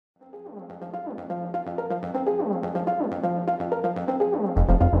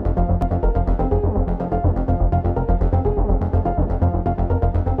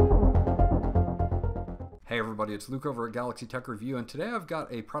Hey everybody, it's Luke over at Galaxy Tech Review, and today I've got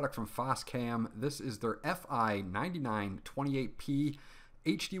a product from Foscam. This is their FI9928P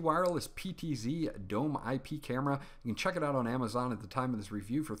HD wireless PTZ dome IP camera. You can check it out on Amazon at the time of this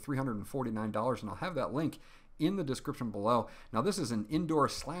review for $349, and I'll have that link in the description below. Now this is an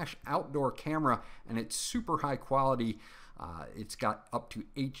indoor/outdoor camera, and it's super high quality. It's got up to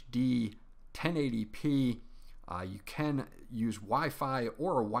HD 1080p. You can use Wi-Fi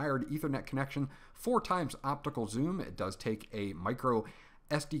or a wired Ethernet connection, 4x optical zoom. It does take a micro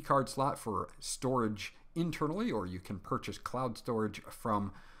SD card slot for storage internally, or you can purchase cloud storage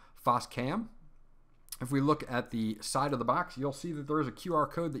from Foscam. If we look at the side of the box, you'll see that there is a QR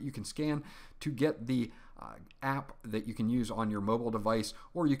code that you can scan to get the app that you can use on your mobile device,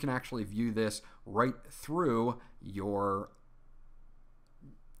 or you can actually view this right through your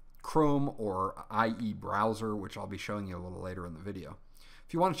Chrome or IE browser, which I'll be showing you a little later in the video.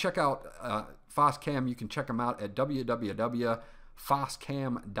 If you want to check out Foscam, you can check them out at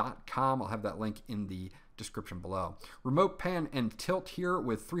www.foscam.com. I'll have that link in the description below. Remote pan and tilt here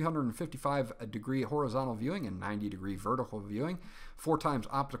with 355-degree horizontal viewing and 90-degree vertical viewing, 4x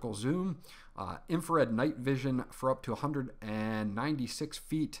optical zoom, infrared night vision for up to 196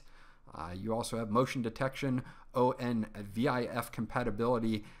 feet. You also have motion detection, ONVIF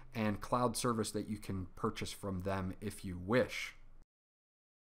compatibility, and cloud service that you can purchase from them if you wish.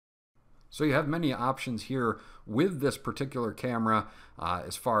 So you have many options here with this particular camera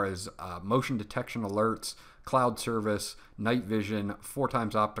as far as motion detection alerts, cloud service, night vision,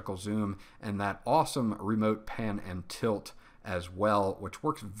 4x optical zoom, and that awesome remote pan and tilt as well, which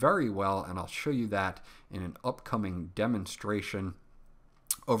works very well, and I'll show you that in an upcoming demonstration.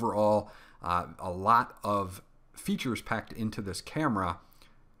 Overall, a lot of features packed into this camera.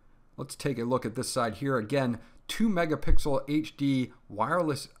 Let's take a look at this side here. Again, 2 megapixel HD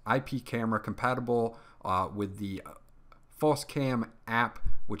wireless IP camera compatible with the Foscam app,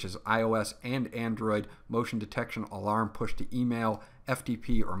 which is iOS and Android, motion detection, alarm, push to email,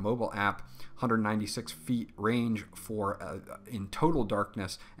 FTP or mobile app, 196 feet range for in total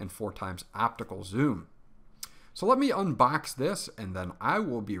darkness, and 4x optical zoom. So let me unbox this, and then I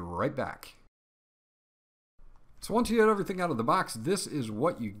will be right back. So once you get everything out of the box, this is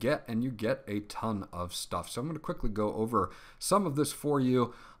what you get, and you get a ton of stuff. So I'm going to quickly go over some of this for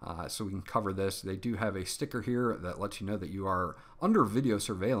you so we can cover this. They do have a sticker here that lets you know that you are under video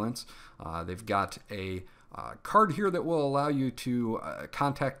surveillance. They've got a card here that will allow you to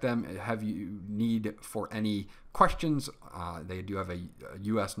contact them, have you need for any questions. They do have a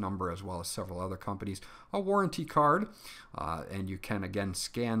US number as well as several other companies. A warranty card, and you can again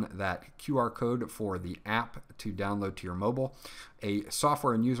scan that QR code for the app to download to your mobile. A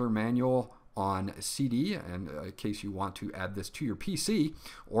software and user manual on CD, and in case you want to add this to your PC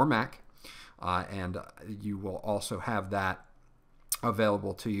or Mac, and you will also have that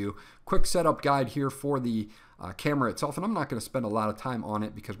available to you. Quick setup guide here for the camera itself, and I'm not going to spend a lot of time on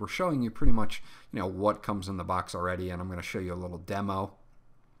it because we're showing you pretty much what comes in the box already, and I'm going to show you a little demo.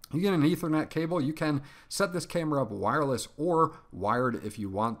 You get an Ethernet cable. You can set this camera up wireless or wired if you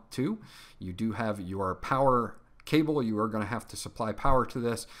want to. You do have your power cable. You are going to have to supply power to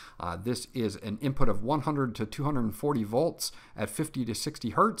this. This is an input of 100 to 240 volts at 50 to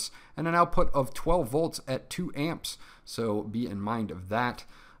 60 hertz and an output of 12 volts at 2 amps. So be in mind of that,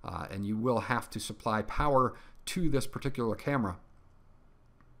 and you will have to supply power to this particular camera.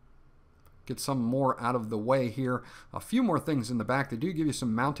 Get some more out of the way here. A few more things in the back. They do give you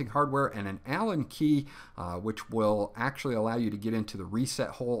some mounting hardware and an Allen key, which will actually allow you to get into the reset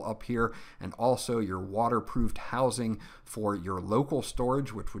hole up here, and also your waterproofed housing for your local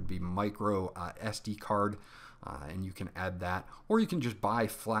storage, which would be micro SD card. And you can add that, or you can just buy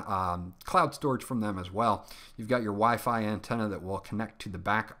cloud storage from them as well. You've got your Wi-Fi antenna that will connect to the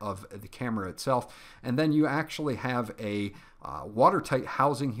back of the camera itself, and then you actually have a watertight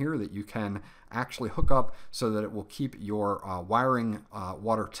housing here that you can actually hook up so that it will keep your wiring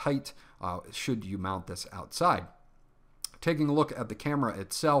watertight should you mount this outside. Taking a look at the camera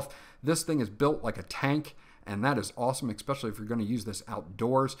itself, this thing is built like a tank, and that is awesome, especially if you're going to use this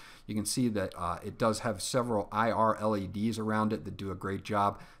outdoors. You can see that it does have several IR LEDs around it that do a great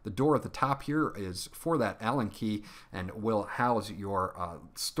job. The door at the top here is for that Allen key and will house your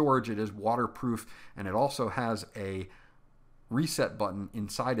storage. It is waterproof, and it also has a reset button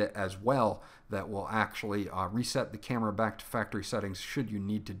inside it as well that will actually reset the camera back to factory settings should you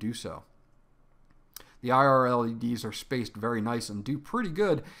need to do so. The IR LEDs are spaced very nice and do pretty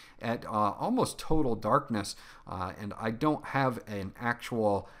good at almost total darkness. And I don't have an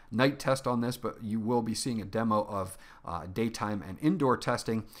actual night test on this, but you will be seeing a demo of daytime and indoor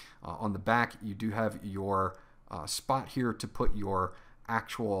testing. On the back, you do have your spot here to put your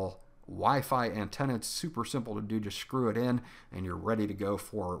actual Wi-Fi antenna. It's super simple to do. Just screw it in and you're ready to go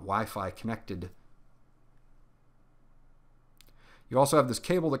for Wi-Fi connected. You also have this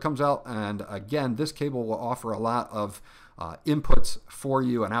cable that comes out, and again, this cable will offer a lot of inputs for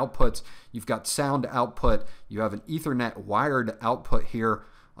you and outputs. You've got sound output. You have an Ethernet wired output here.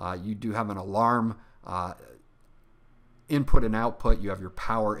 You do have an alarm input and output. You have your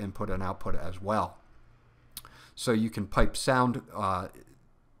power input and output as well. So you can pipe sound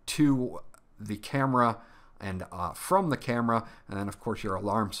to the camera and from the camera, and then of course your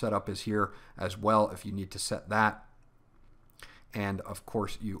alarm setup is here as well if you need to set that. And of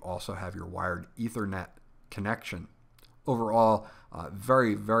course you also have your wired Ethernet connection. Overall,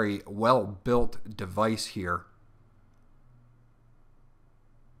 very, very well built device here.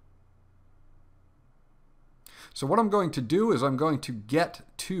 So what I'm going to do is I'm going to get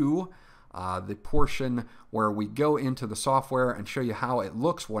to the portion where we go into the software and show you how it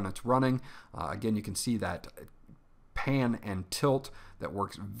looks when it's running. Again, you can see that pan and tilt that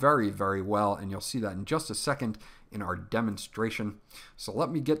works very, very well, and you'll see that in just a second in our demonstration. So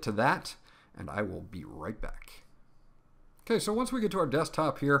let me get to that and I will be right back. Okay, so once we get to our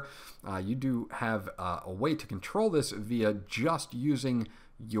desktop here, you do have a way to control this via just using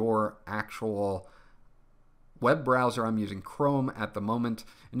your actual web browser. I'm using Chrome at the moment,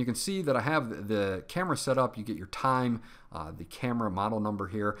 and you can see that I have the camera set up. You get your time, the camera model number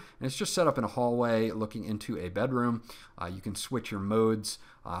here, and it's just set up in a hallway looking into a bedroom. You can switch your modes,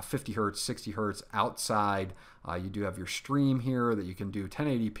 50 hertz, 60 hertz, outside. You do have your stream here that you can do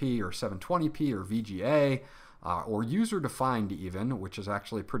 1080p or 720p or VGA, or user defined even, which is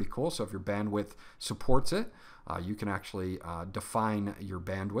actually pretty cool. So if your bandwidth supports it, you can actually define your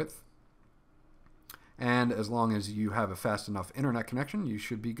bandwidth. And as long as you have a fast enough internet connection, you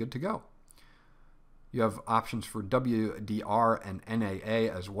should be good to go. You have options for WDR and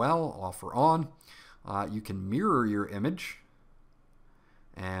NAA as well, off or on. You can mirror your image,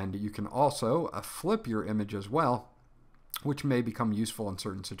 and you can also flip your image as well, which may become useful in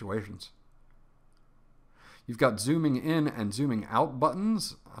certain situations. You've got zooming in and zooming out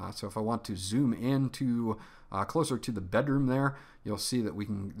buttons. So if I want to zoom in to closer to the bedroom there, you'll see that we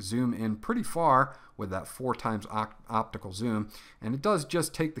can zoom in pretty far with that 4x optical zoom. And it does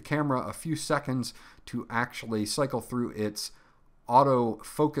just take the camera a few seconds to actually cycle through its auto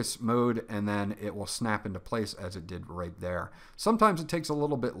focus mode, and then it will snap into place as it did right there. Sometimes it takes a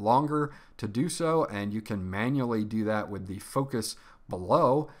little bit longer to do so, and you can manually do that with the focus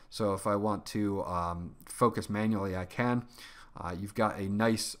below. So if I want to focus manually, I can. You've got a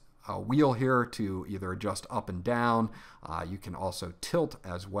nice wheel here to either adjust up and down. You can also tilt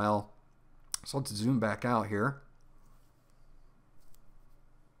as well. So let's zoom back out here.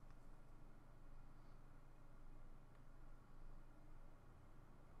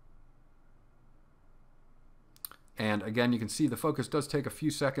 And again, you can see the focus does take a few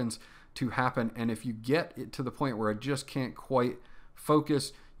seconds to happen. And if you get it to the point where it just can't quite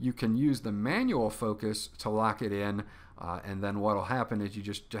focus, you can use the manual focus to lock it in. And then what will happen is you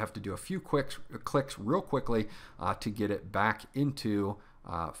just have to do a few clicks real quickly to get it back into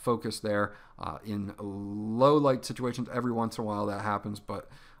focus there. In low light situations, every once in a while that happens,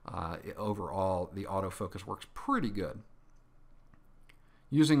 but overall the autofocus works pretty good.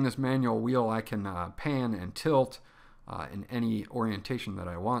 Using this manual wheel, I can pan and tilt in any orientation that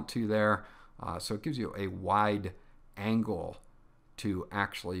I want to there. So it gives you a wide angle to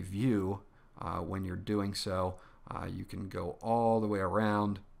actually view when you're doing so. You can go all the way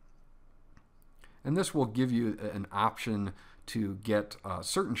around. And this will give you an option to get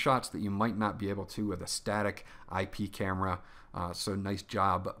certain shots that you might not be able to with a static IP camera. So nice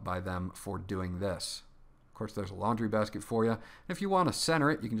job by them for doing this. Of course, there's a laundry basket for you. If you want to center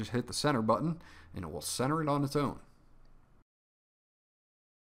it, you can just hit the center button and it will center it on its own.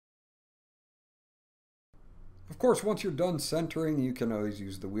 Of course, once you're done centering, you can always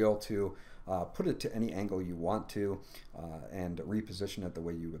use the wheel to put it to any angle you want to and reposition it the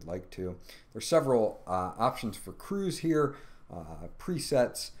way you would like to. There's several options for cruise here,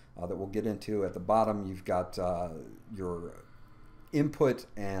 presets that we'll get into. At the bottom, you've got your input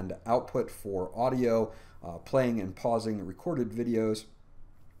and output for audio, playing and pausing the recorded videos.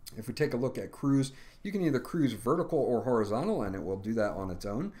 If we take a look at cruise, you can either cruise vertical or horizontal, and it will do that on its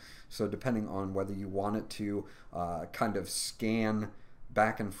own. So depending on whether you want it to kind of scan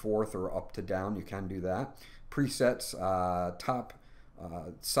back and forth or up to down, you can do that. Presets, top,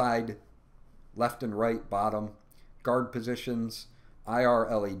 side, left and right, bottom, guard positions, IR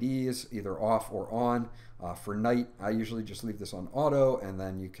LEDs, either off or on. For night, I usually just leave this on auto, and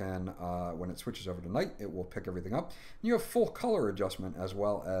then you can, when it switches over to night, it will pick everything up. And you have full color adjustment as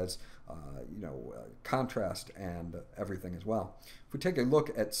well as contrast and everything as well. If we take a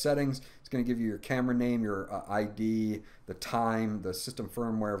look at settings, it's going to give you your camera name, your ID, the time, the system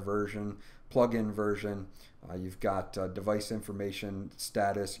firmware version, plug-in version. You've got device information,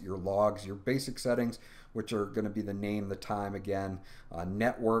 status, your logs, your basic settings, which are going to be the name, the time again,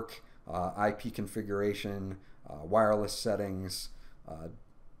 network, IP configuration, wireless settings,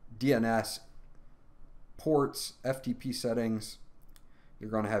 DNS, ports, FTP settings. You're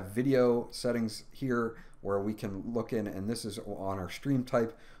going to have video settings here where we can look in, and this is on our stream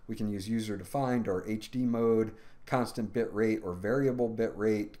type. We can use user defined or HD mode, constant bit rate or variable bit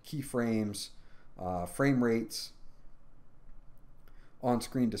rate, keyframes, frame rates,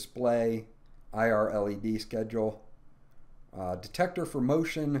 on-screen display, IR LED schedule, detector for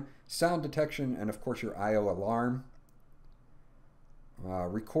motion, sound detection, and of course your IO alarm.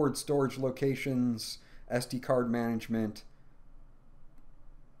 Record storage locations, SD card management,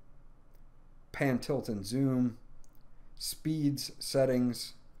 pan, tilt, and zoom, speeds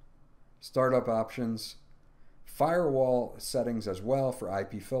settings, startup options, firewall settings as well for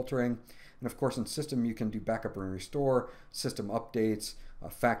IP filtering, and of course in system you can do backup and restore, system updates,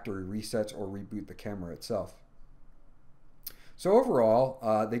 factory resets, or reboot the camera itself. So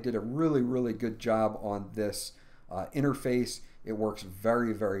overall, they did a really good job on this interface. It works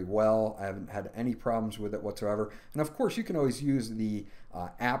very, very well. I haven't had any problems with it whatsoever. And of course, you can always use the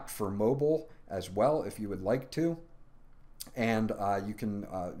app for mobile as well if you would like to. And you can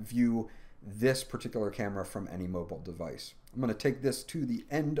view this particular camera from any mobile device. I'm going to take this to the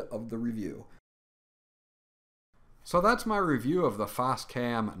end of the review. So that's my review of the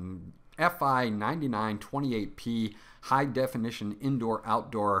Foscam FI9928P high definition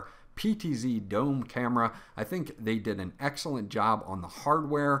indoor-outdoor PTZ dome camera. I think they did an excellent job on the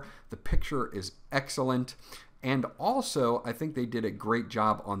hardware. The picture is excellent. And also, I think they did a great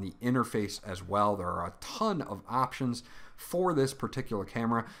job on the interface as well. There are a ton of options for this particular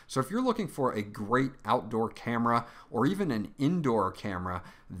camera. So if you're looking for a great outdoor camera or even an indoor camera,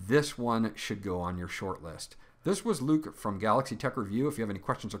 this one should go on your short list. This was Luke from Galaxy Tech Review. If you have any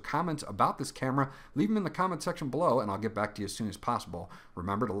questions or comments about this camera, leave them in the comment section below and I'll get back to you as soon as possible.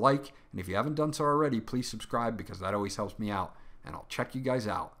 Remember to like, and if you haven't done so already, please subscribe because that always helps me out. And I'll check you guys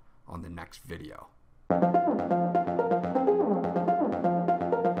out on the next video.